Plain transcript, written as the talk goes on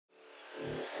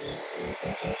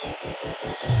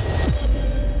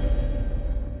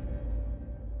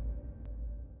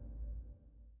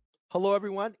Hello,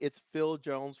 everyone. It's Phil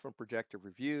Jones from Projector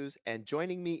Reviews, and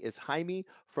joining me is Jaime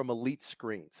from Elite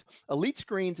Screens. Elite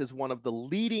Screens is one of the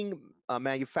leading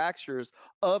manufacturers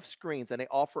of screens, and they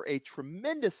offer a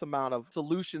tremendous amount of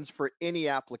solutions for any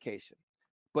application.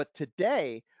 But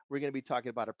today, we're going to be talking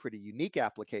about a pretty unique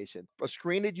application, a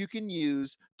screen that you can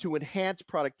use to enhance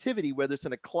productivity, whether it's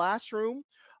in a classroom,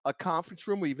 a conference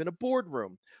room, or even a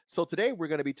boardroom. So today, we're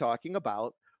going to be talking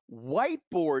about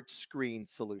whiteboard screen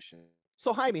solution.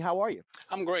 So Jaime, how are you?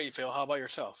 I'm great, Phil. How about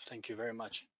yourself? Thank you very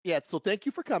much. Yeah, so thank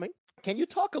you for coming. Can you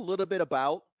talk a little bit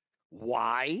about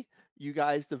why you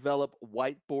guys develop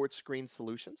whiteboard screen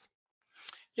solutions?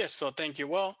 Yes, Phil, thank you.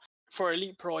 Well, for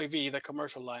Elite Pro AV, the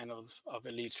commercial line of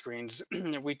Elite Screens,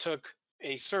 we took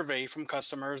a survey from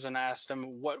customers and asked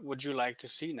them what would you like to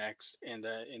see next in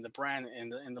the brand in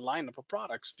the lineup of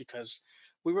products, because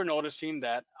we were noticing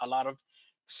that a lot of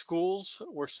schools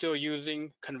were still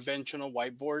using conventional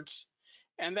whiteboards,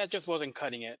 and that just wasn't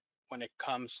cutting it when it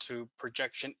comes to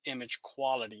projection image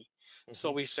quality. So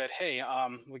Hmm. we said, hey,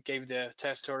 we gave the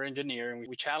test to our engineer and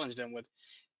we challenged them with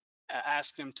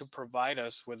asked them to provide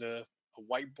us with a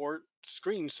whiteboard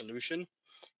screen solution,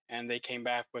 and they came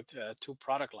back with two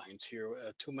product lines here,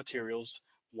 two materials,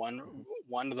 one Hmm.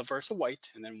 one the Versa White,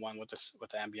 and then one with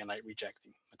with ambient light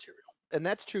rejecting material. And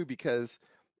that's true because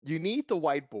you need the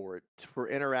whiteboard for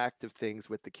interactive things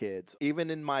with the kids. Even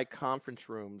in my conference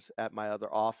rooms at my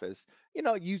other office,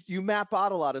 you map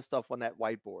out a lot of stuff on that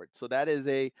whiteboard. So that is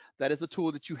a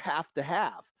tool that you have to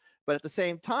have. But at the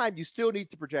same time, you still need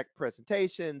to project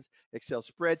presentations, Excel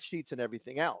spreadsheets, and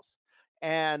everything else.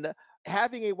 And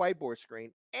having a whiteboard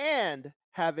screen and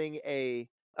having a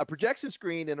projection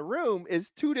screen in a room is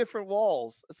two different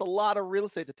walls. It's a lot of real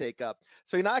estate to take up.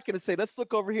 So you're not going to say, let's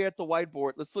look over here at the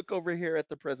whiteboard. Let's look over here at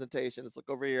the presentation. Let's look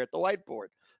over here at the whiteboard.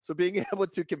 So being able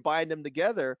to combine them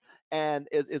together and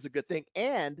is a good thing.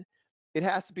 And it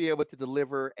has to be able to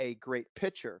deliver a great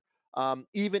picture,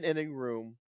 even in a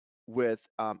room with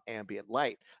ambient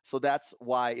light. So that's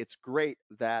why it's great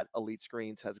that Elite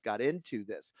Screens has got into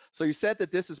this. So you said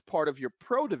that this is part of your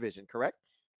Pro division, correct?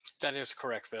 That is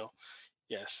correct, Phil.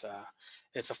 Yes,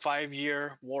 it's a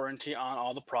 5-year warranty on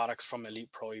all the products from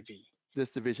Elite Pro AV. This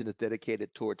division is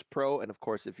dedicated towards Pro, and of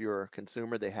course, if you're a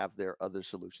consumer, they have their other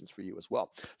solutions for you as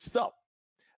well. So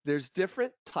there's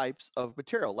different types of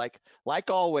material. Like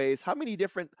always, how many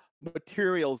different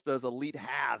materials does Elite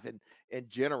have in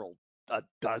general? A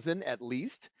dozen at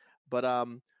least. But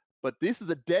this is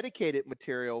a dedicated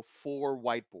material for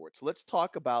whiteboards. So let's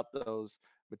talk about those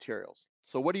materials.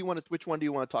 So which one do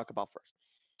you want to talk about first?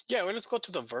 Yeah, well, let's go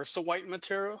to the Versa White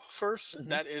material first. Hmm.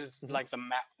 That is Hmm. like the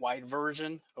matte white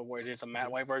version, or where it is a matte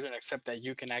Hmm. white version, except that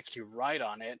you can actually write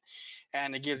on it,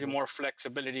 and it gives you Hmm. more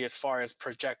flexibility as far as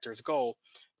projectors go,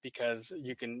 because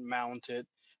you can mount it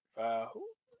uh,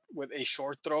 with a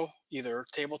short throw, either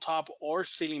tabletop or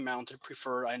ceiling mounted.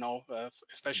 Prefer, I know,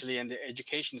 especially in the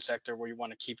education sector where you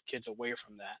want to keep kids away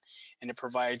from that, and it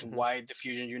provides Hmm. wide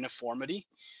diffusion uniformity,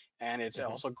 and it's Hmm.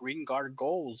 also Green Guard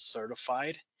Gold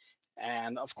certified,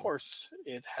 and of course,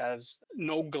 it has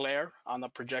no glare on the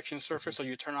projection Hmm. surface. So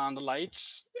you turn on the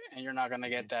lights and you're not going to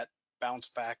Hmm. get that bounce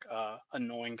back,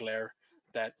 annoying glare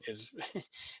that is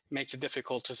makes it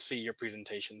difficult to see your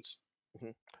presentations.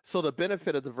 Mhm. So the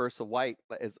benefit of the Versa White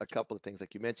is a couple of things,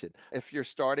 like you mentioned. If you're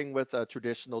starting with a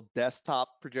traditional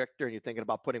desktop projector and you're thinking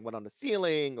about putting one on the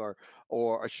ceiling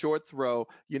or a short throw,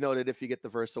 you know that if you get the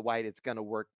Versa White, it's going to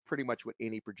work pretty much with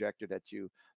any projector that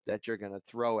you're going to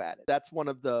throw at it. That's one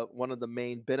of the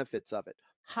main benefits of it.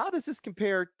 How does this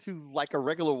compare to like a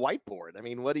regular whiteboard? I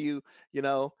mean, what do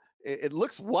it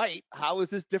looks white. How is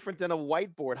this different than a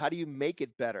whiteboard? How do you make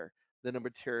it better than the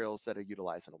materials that are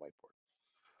utilized in a whiteboard?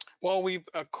 Well, we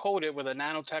coat it with a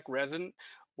nanotech resin,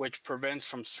 which prevents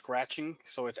from scratching,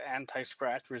 so it's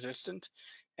anti-scratch resistant.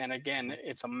 And again, Mhm.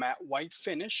 it's a matte white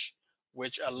finish,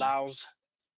 which Mhm. allows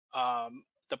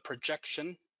the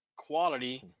projection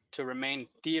quality Mhm. to remain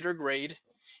theater grade,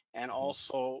 and Mhm.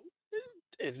 also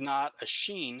is not a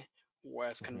sheen,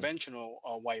 whereas Mhm. conventional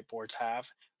whiteboards have,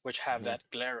 which have Mhm. that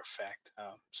glare effect.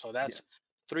 So Yeah. that's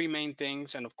three main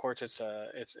things, and of course it's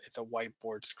a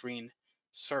whiteboard screen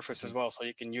surface as Mhm. well, so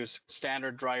you can use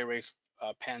standard dry erase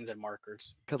pens and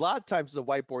markers. Because a lot of times the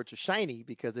whiteboards are shiny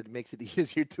because it makes it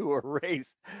easier to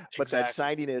erase, but that Exactly.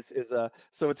 shininess is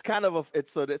so it's kind of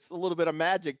it's a little bit of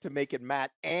magic to make it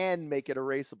matte and make it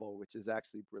erasable, which is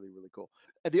actually really really cool.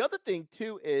 And the other thing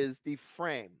too is the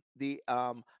frame, the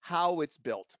how it's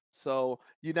built. So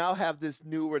you now have this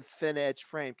newer thin edge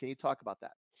frame. Can you talk about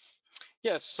that?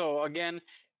 Yes. So again,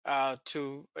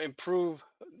 to improve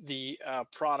the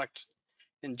product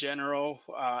in general,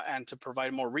 and to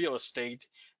provide more real estate,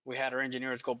 we had our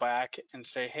engineers go back and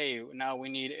say, hey, now we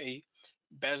need a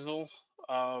bezel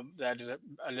that is a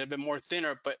little bit more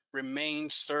thinner, but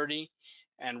remains sturdy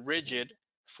and Mhm, rigid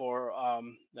for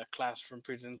the classroom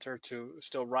presenter to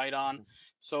still write on. mhm,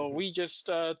 So mhm, we just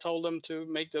told them to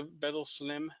make the bezel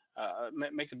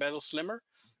make the bezel slimmer,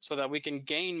 so that we can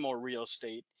gain more real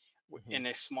estate mhm. in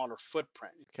a smaller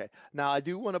footprint. Okay. Now I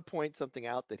do want to point something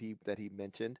out that he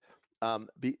mentioned.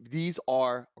 These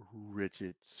are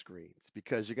rigid screens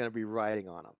because you're going to be writing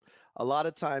on them. A lot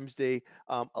of times they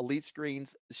Elite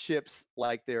Screens ships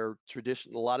like their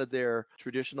traditional, a lot of their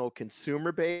traditional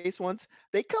consumer-based ones. They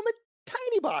come in tiny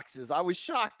boxes. I was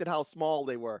shocked at how small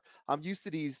they were. I'm used to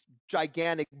these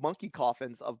gigantic monkey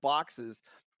coffins of boxes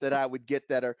that I would get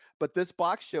that are. But this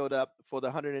box showed up for the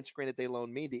 100-inch screen that they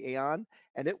loaned me, the Aeon,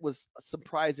 and it was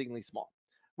surprisingly small,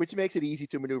 which makes it easy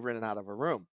to maneuver in and out of a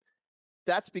room.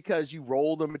 That's because you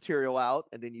roll the material out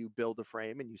and then you build a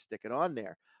frame and you stick it on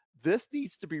there. This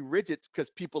needs to be rigid because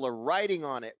people are writing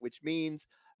on it, which means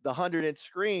the 100-inch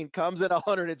screen comes in a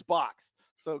 100-inch box.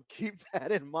 So keep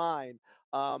that in mind.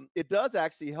 It does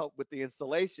actually help with the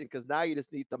installation because now you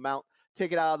just need to mount,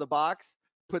 take it out of the box,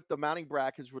 put the mounting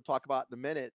brackets we'll talk about in a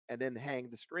minute, and then hang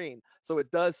the screen. So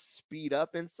it does speed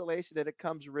up installation that it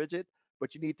comes rigid,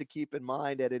 but you need to keep in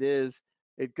mind that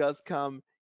it does come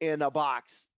in a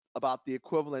box about the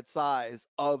equivalent size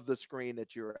of the screen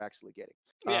that you're actually getting.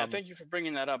 Yeah, Um, thank you for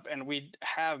bringing that up. And we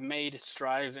have made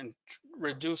strides in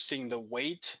reducing the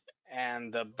weight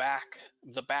and the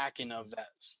backing mhm, of that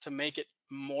to make it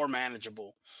more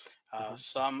manageable. mhm,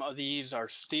 Some of these are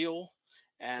steel,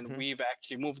 and mhm, we've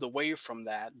actually moved away from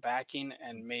that backing mhm,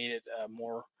 and made it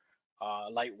more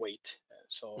lightweight.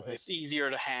 So mhm, it's easier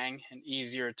to hang and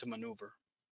easier to maneuver.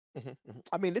 mhm, mhm.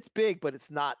 I mean, it's big, but it's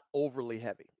not overly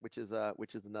heavy, which is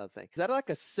another thing. Is that like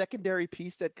a secondary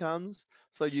piece that comes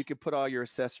so you can put all your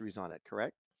accessories on it?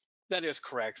 Correct? That is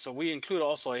correct. So we include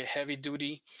also a heavy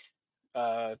duty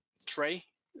uh, tray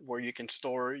where you can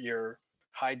store your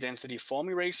high density foam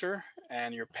eraser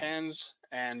and your Mhm. pens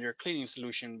and your cleaning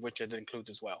solution, which it includes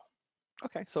as well.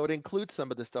 Okay, so it includes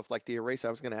some of the stuff like the eraser.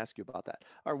 I was going to ask you about that,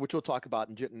 or which we'll talk about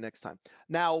in next time.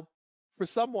 Now, for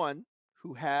someone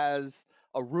who has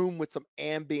a room with some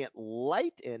ambient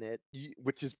light in it,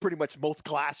 which is pretty much most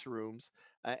classrooms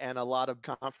and a lot of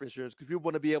conference rooms, because people want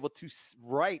to be able to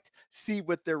write, see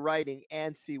what they're writing,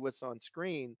 and see what's on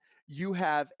screen, you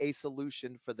have a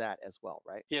solution for that as well,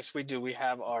 right? Yes, we do. We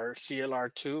have our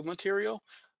CLR2 material,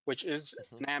 which is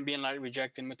Mhm, an ambient light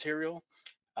rejecting material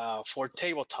for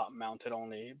tabletop mounted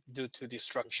only due to the mhm,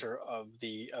 structure of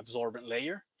the absorbent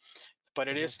layer. But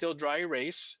it is mhm, still dry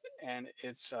erase, and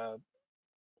it's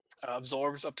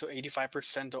absorbs up to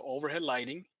 85% of overhead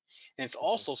lighting. And it's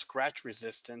mhm, also scratch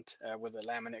resistant with a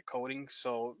laminate coating,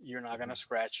 so you're not going mhm, to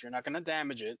scratch, you're not going to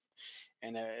damage it,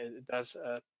 and it does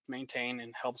maintain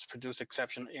and helps produce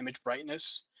exceptional image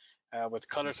brightness with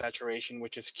color mhm. saturation,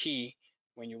 which is key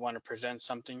when you want to present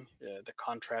something. The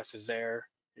contrast is there,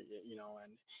 and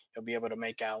you'll be able to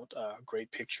make out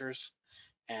great pictures.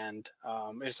 And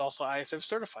it's also ISF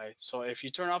certified, so if you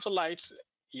turn off the lights,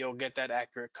 you'll get that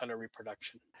accurate color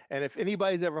reproduction. And if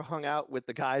anybody's ever hung out with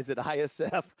the guys at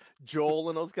ISF, Joel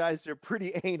and those guys, they're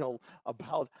pretty anal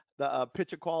about the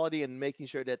picture quality and making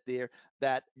sure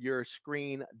that your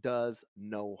screen does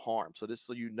no harm. So just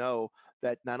so you know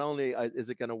that not only is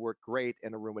it going to work great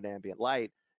in a room with ambient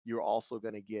light, you're also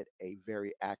going to get a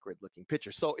very accurate looking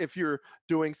picture. So if you're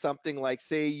doing something like,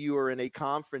 say, you are in a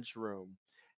conference room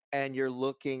and you're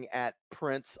looking at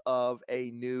prints of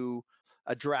a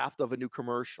draft of a new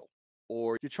commercial,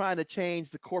 or you're trying to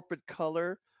change the corporate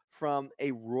color from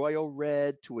a royal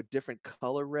red to a different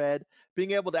color red,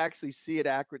 being able to actually see it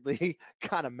accurately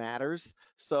kind of matters.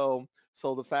 So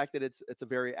the fact that it's a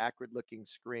very accurate looking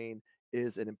screen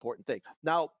is an important thing.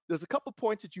 Now, there's a couple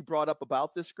points that you brought up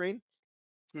about this screen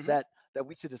Hmm. that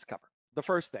we should discover. The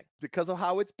first thing, because of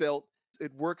how it's built,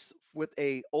 it works with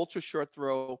a ultra short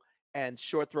throw and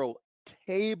short throw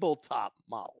tabletop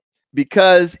model.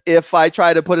 Because if I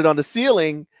try to put it on the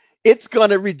ceiling, it's going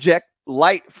to reject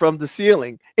light from the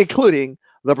ceiling, including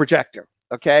the projector.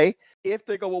 Okay. If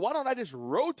they go, well, why don't I just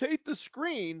rotate the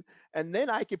screen and then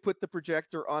I can put the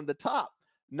projector on the top?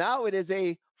 Now it is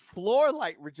a floor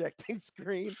light rejecting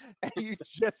screen, and you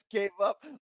just gave up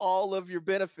all of your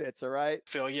benefits. All right.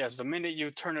 Phil, yes, the minute you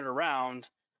turn it around,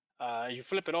 you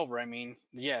flip it over. I mean,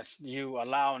 yes, you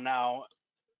allow now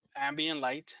ambient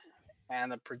light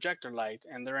and the projector light,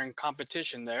 and they're in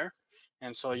competition there,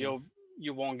 and so Mm-hmm,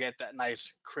 you won't get that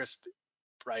nice crisp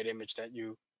bright image that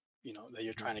that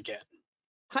you're mm-hmm. trying to get.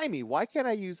 Jaime, why can't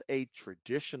I use a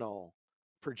traditional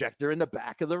projector in the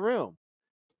back of the room?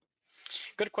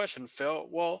 Good question, Phil.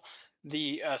 Well,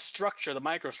 the structure, the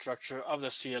microstructure of the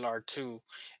CLR2,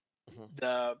 Mhm,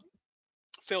 the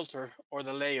filter or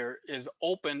the layer is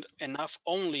opened enough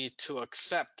only to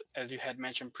accept, as you had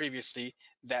mentioned previously,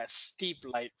 that steep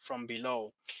light from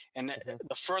below. And mhm,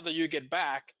 the further you get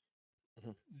back,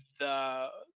 mhm, the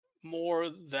more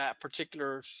that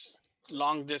particular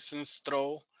long distance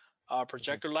throw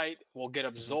mhm, projector light will get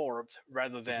mhm, absorbed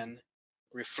rather mhm. than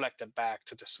reflected back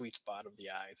to the sweet spot of the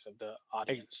eyes of the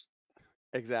Ex- audience.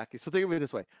 exactly. So think of it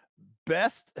this way: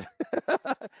 best,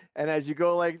 and as you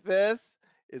go like this,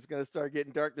 it's gonna start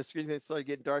getting dark. The screen's gonna start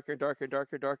getting darker and darker and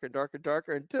darker and darker and darker and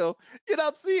darker until you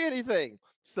don't see anything.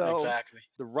 So Exactly.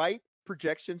 the right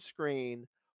projection screen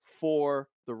for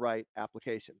the right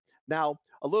application. Now,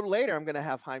 a little later, I'm gonna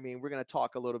have Jaime, and we're gonna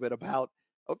talk a little bit about,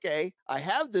 okay, I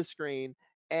have this screen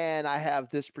and I have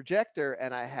this projector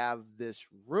and I have this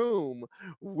room.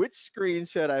 Which screen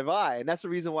should I buy? And that's the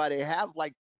reason why they have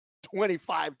like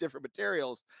 25 different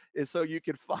materials, is so you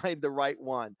can find the right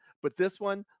one. But this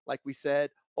one, like we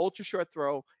said, ultra short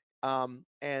throw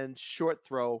and short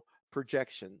throw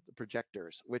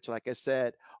projectors, which, like I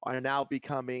said, are now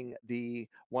becoming the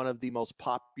one of the most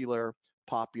popular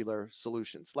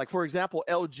solutions. Like, for example,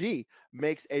 LG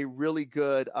makes a really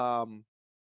good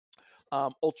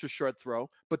ultra short throw,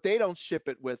 but they don't ship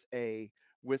it with a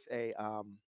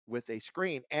with a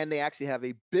screen, and they actually have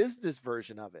a business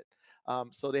version of it.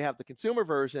 So they have the consumer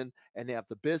version and they have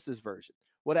the business version.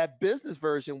 Well, that business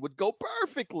version would go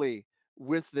perfectly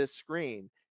with this screen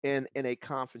in a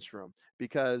conference room,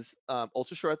 because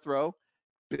ultra short throw,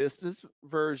 business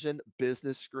version,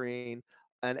 business screen,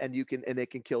 and you can, and it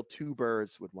can kill two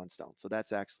birds with one stone. So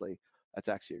that's actually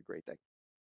a great thing.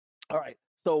 All right.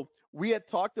 So we had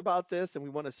talked about this and we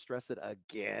want to stress it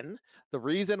again. The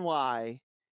reason why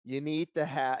you need to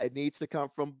have it needs to come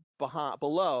from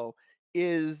below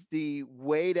is the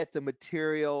way that the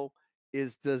material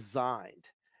is designed.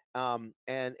 And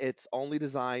it's only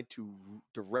designed to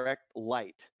direct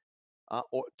light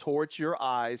towards your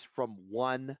eyes from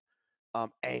one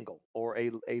angle, or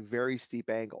a very steep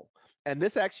angle. And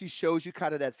this actually shows you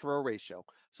kind of that throw ratio.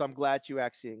 So I'm glad you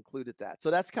actually included that.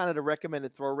 So that's kind of the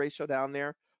recommended throw ratio down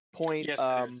there. Point Yes,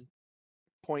 it is.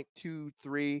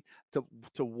 0.23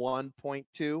 to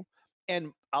 1.2.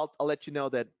 And I'll let you know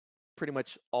that pretty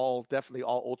much definitely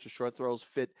all ultra short throws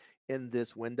fit in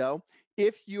this window.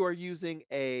 If you are using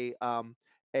a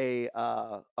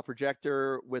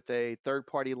projector with a third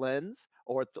party lens,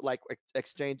 or like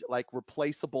exchange, like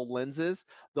replaceable lenses,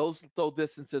 those throw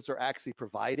distances are actually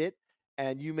provided,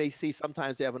 and you may see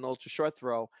sometimes they have an ultra short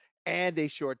throw and a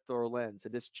short throw lens,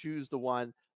 and just choose the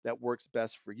one that works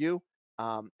best for you,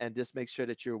 and just make sure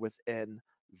that you're within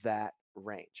that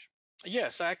range.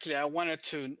 Yes, actually, I wanted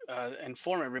to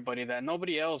inform everybody that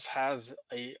nobody else has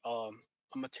a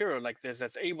material like this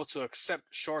that's able to accept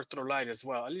short throw light as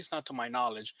well, at least not to my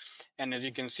knowledge. And as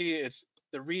you can see, it's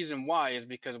the reason why is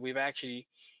because we've actually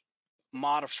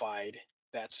modified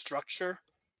that structure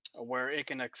where it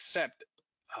can accept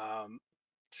um,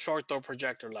 short throw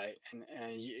projector light,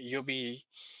 and you'll be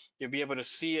able to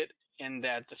see it in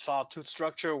that sawtooth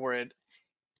structure where it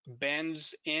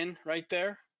bends in right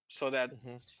there so that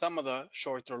Hmm. some of the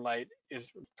short throw light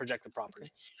is projected Okay.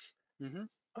 properly. Hmm.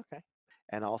 Okay.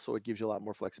 And also, it gives you a lot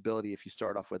more flexibility. If you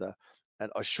start off with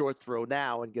a short throw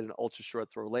now and get an ultra short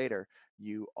throw later,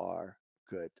 you are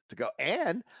good to go.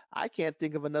 And I can't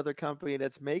think of another company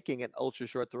that's making an ultra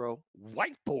short throw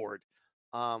whiteboard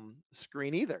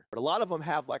screen either. But a lot of them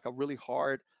have like a really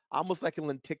hard, almost like a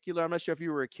lenticular. I'm not sure if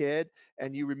you were a kid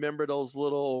and you remember those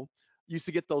little, you used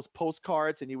to get those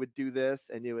postcards and you would do this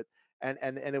and you would, and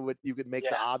it would, you could make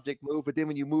the Yeah. object move, but then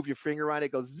when you move your finger around,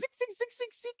 it goes zick zick zick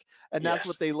zick zick, and that's Yes.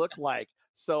 what they look like.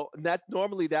 So that's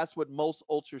what most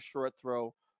ultra short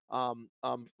throw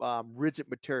rigid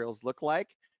materials look like,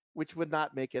 which would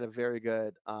not make it a very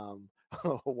good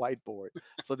whiteboard.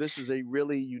 So this is a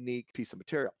really unique piece of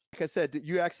material. Like I said,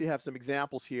 you actually have some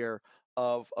examples here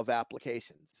of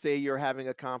applications. Say you're having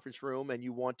a conference room and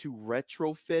you want to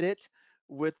retrofit it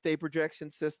with a projection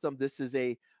system. This is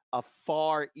a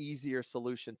far easier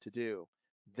solution to do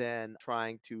than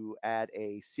trying to add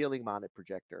a ceiling mounted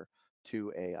projector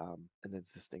to an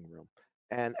existing room.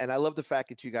 And I love the fact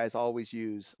that you guys always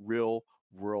use real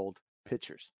world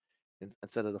pictures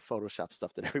instead of the Photoshop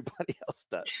stuff that everybody else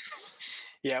does.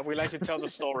 Yeah, we like to tell the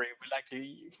story.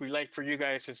 We like for you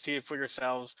guys to see it for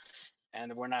yourselves,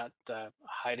 and we're not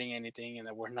hiding anything, and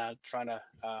that we're not trying to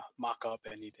mock up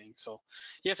anything. So,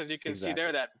 yes, as you can see Exactly.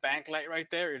 there, that bank light right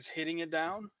there is hitting it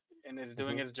down, and it's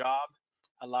doing Hmm. its job.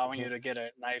 allowing hmm you to get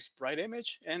a nice bright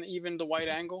image and even the wide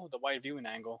angle, the wide viewing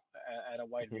angle at a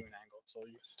wide hmm viewing angle, so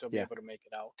you still be Yeah. able to make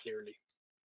it out clearly.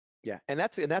 Yeah, and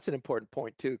that's an important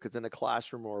point too, because in a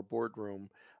classroom or a boardroom,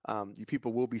 you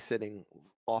people will be sitting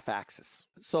off axis.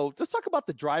 So let's talk about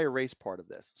the dry erase part of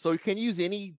this. So you can use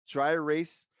any dry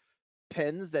erase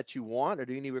pens that you want, or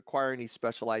do you require any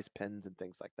specialized pens and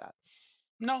things like that?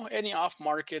 No, any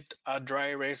off-market dry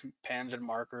erase pens and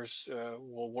markers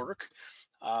will work.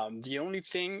 The only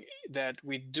thing that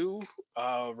we do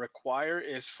require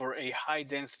is for a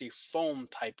high-density foam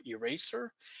type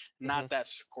eraser, hmm not that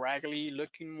scraggly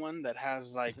looking one that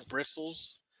has like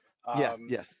bristles. Yeah, Um,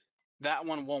 yes. that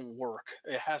one won't work.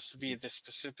 It has to be the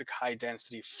specific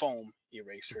high-density foam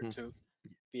eraser hmm to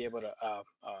be able to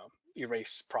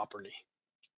erase properly.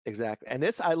 Exactly. And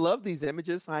this, I love these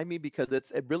images, Jaime, because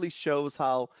it really shows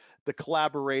how the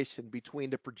collaboration between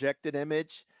the projected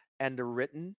image and the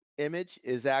written image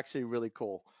is actually really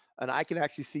cool. And I can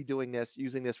actually see doing this,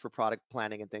 using this for product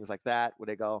planning and things like that, where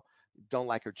they go, don't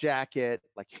like her jacket,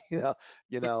 like,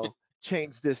 you know,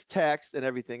 change this text and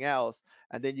everything else.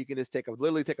 And then you can just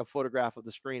literally take a photograph of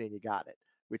the screen and you got it,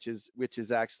 which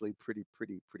is actually pretty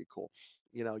cool.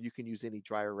 You can use any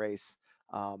dry erase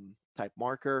type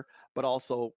marker, but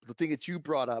also the thing that you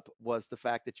brought up was the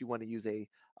fact that you want to use a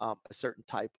certain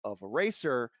type of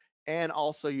eraser, and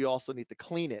also you also need to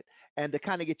clean it. And to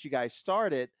kind of get you guys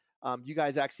started, you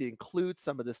guys actually include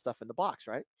some of this stuff in the box,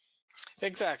 right?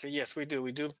 Exactly. Yes, we do.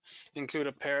 We do include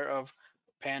a pair of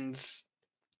pens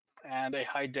and a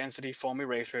high density foam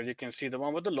eraser. As you can see, the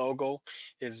one with the logo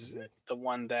is hmm the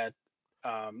one that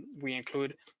we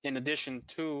include in addition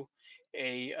to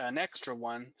an extra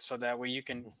one, so that way you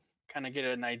can hmm kind of get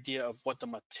an idea of what the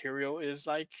material is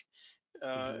like.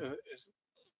 Uh, hmm it's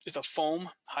it's a foam,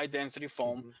 high density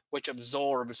foam, hmm which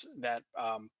absorbs that,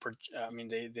 I mean,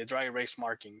 the dry erase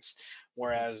markings, hmm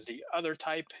whereas the other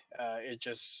type, it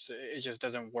just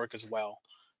doesn't work as well.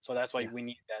 So that's why Yeah. we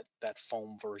need that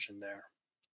foam version there.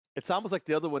 It's almost like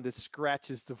the other one that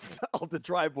scratches the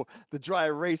dry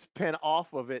erase pen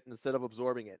off of it instead of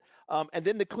absorbing it. And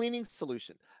then the cleaning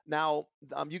solution. Now,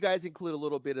 you guys include a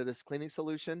little bit of this cleaning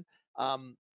solution.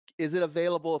 Um, is it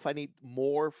available if I need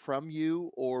more from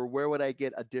you, or where would I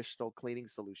get additional cleaning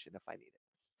solution if I need it?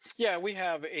 Yeah, we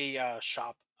have a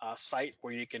shop site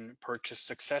where you can purchase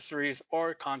accessories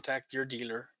or contact your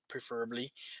dealer,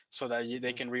 preferably, so that they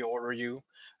hmm can reorder you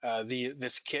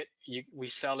this kit. We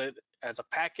sell it as a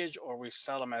package, or we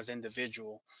sell them as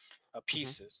individual hmm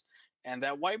pieces. And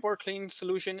that whiteboard cleaning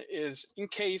solution is in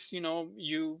case you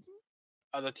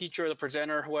the teacher, the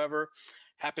presenter, whoever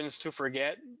happens to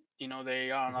forget,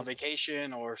 they are on a hmm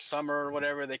vacation or summer or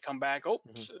whatever, they come back, oh,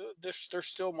 hmm there's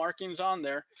still markings on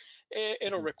there.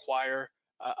 It'll hmm require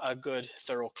a good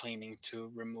thorough cleaning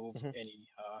to remove hmm any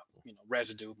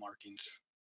residue markings,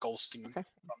 ghosting Okay.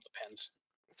 from the pens.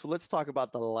 So let's talk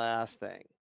about the last thing,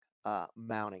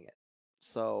 mounting it.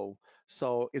 So,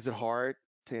 so is it hard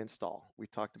to install? We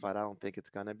talked about, I don't think it's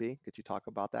gonna be. Could you talk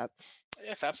about that?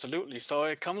 Yes, absolutely. So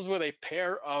it comes with a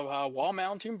pair of wall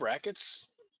mounting brackets.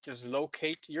 Just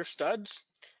locate your studs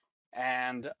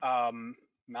and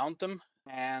mount them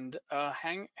and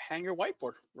hang your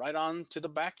whiteboard right on to the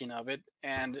backing of it.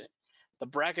 And the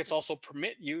brackets also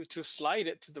permit you to slide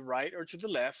it to the right or to the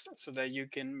left, so that you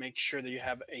can make sure that you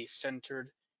have a centered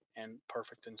and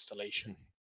perfect installation.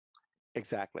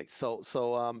 Exactly. So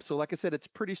like I said, it's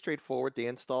pretty straightforward to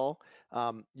install.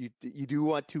 You do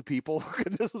want two people.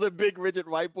 This is a big rigid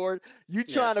whiteboard. You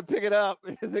trying Yes. to pick it up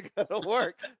isn't gonna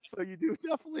work. So you do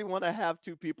definitely want to have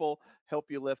two people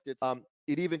help you lift it.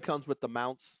 It even comes with the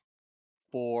mounts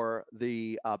for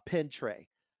the pen tray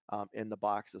in the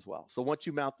box as well. So once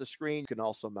you mount the screen, you can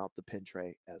also mount the pen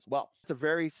tray as well. It's a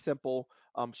very simple,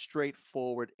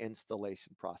 straightforward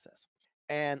installation process.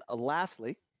 And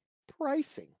lastly,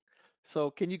 pricing.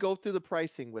 So can you go through the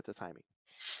pricing with us, Jaime?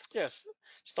 Yes.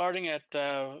 Starting at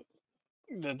the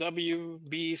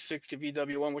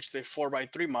WB60VW1, which is a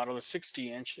 4x3 model, a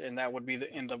 60-inch, and that would be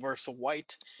in the Versa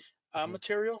White Mhm,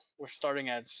 material. We're starting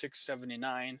at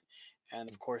 679, and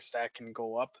of course that can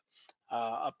go up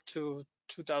to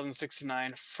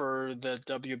 2069 for the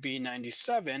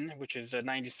WB97, which is a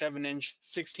 97-inch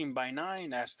 16 by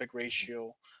 9 aspect mhm.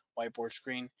 ratio whiteboard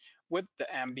screen with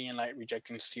the ambient light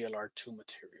rejecting CLR2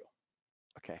 material.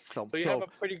 Okay, so So you have so a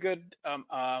pretty good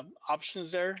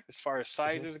options there as far as mhm,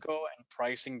 sizes go and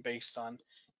pricing based on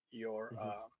your mhm.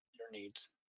 uh, your needs.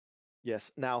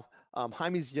 Yes. Now,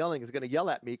 Jaime's yelling is going to yell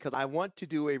at me because I want to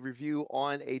do a review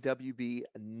on a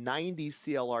WB90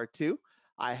 CLR2.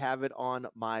 I have it on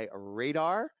my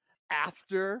radar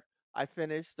after I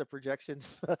finished the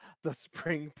projections, the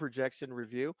spring projection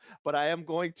review, but I am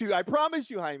going to, I promise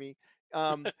you, Jaime,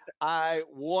 um, I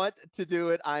want to do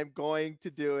it. I'm going to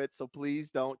do it. So please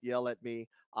don't yell at me.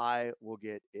 I will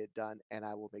get it done, and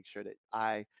I will make sure that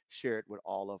I share it with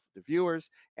all of the viewers,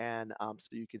 and so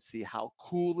you can see how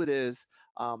cool it is,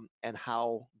 and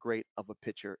how great of a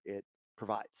picture it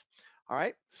provides. All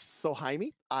right. So,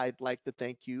 Jaime, I'd like to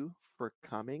thank you for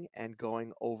coming and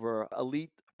going over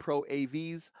Elite Pro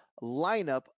AV's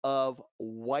lineup of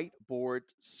whiteboard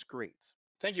screens.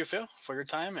 Thank you, Phil, for your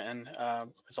time, and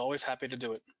as always, happy to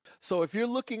do it. So if you're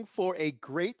looking for a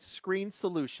great screen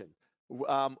solution,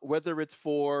 whether it's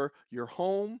for your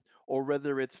home or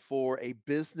whether it's for a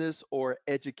business or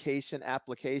education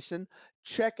application,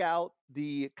 check out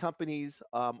the companies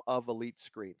of Elite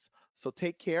Screens. So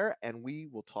take care, and we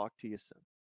will talk to you soon.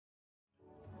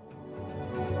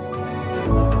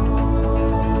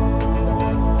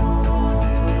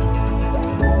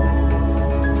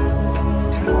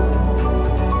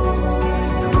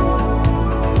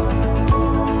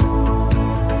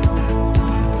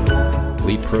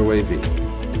 Elite Pro AV.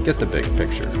 Get the big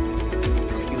picture.